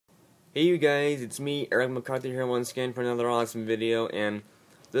Hey you guys, it's me, Eric McCarthy here once again for another awesome video, and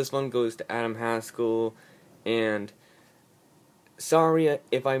this one goes to Adam Haskell, and sorry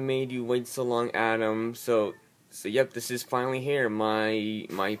if I made you wait so long, Adam. So yep, this is finally here, my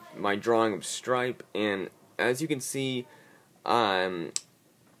drawing of Stripe, and as you can see, I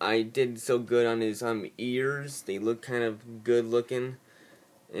did so good on his ears. They look kind of good looking,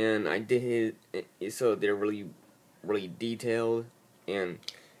 and I did so they're really detailed, and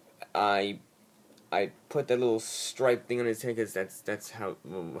I put that little stripe thing on his head because that's how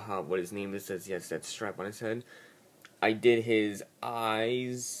what his name is. Says yes, that stripe on his head. I did his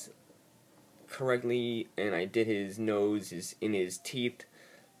eyes correctly, and I did his nose, his teeth,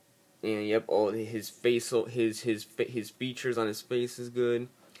 and yep, all his facial his features on his face is good.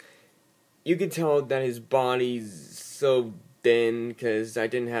 You can tell that his body's so thin because I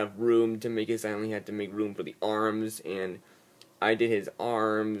didn't have room to make his. I only had to make room for the arms, and I did his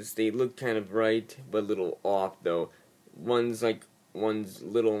arms. They look kind of right, but a little off though. One's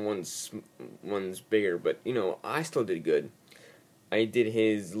little and one's bigger, but you know, I still did good. I did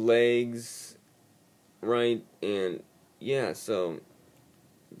his legs right, and yeah, so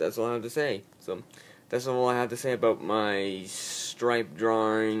that's all I have to say. So that's all I have to say about my stripe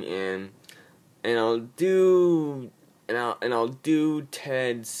drawing, and I'll do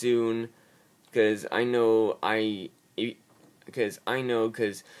Ted soon, because I know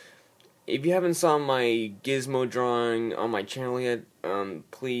because if you haven't saw my Gizmo drawing on my channel yet,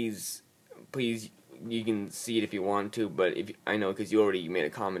 please you can see it if you want to, but I know because you already made a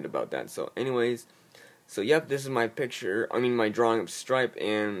comment about that. So anyways, so yep, this is my picture. I mean my drawing of Stripe,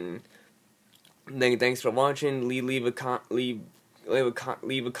 and thanks for watching. Leave a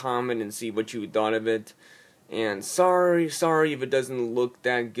comment and see what you thought of it. And sorry if it doesn't look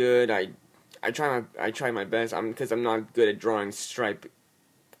that good. I try my best. Because I'm not good at drawing Stripe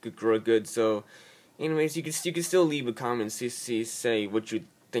good. So, anyways, you can still leave a comment, say what you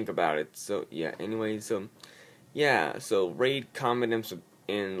think about it. So yeah. Anyways, so rate, comment,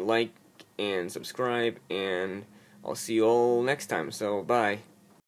 and like and subscribe, and I'll see you all next time. So bye.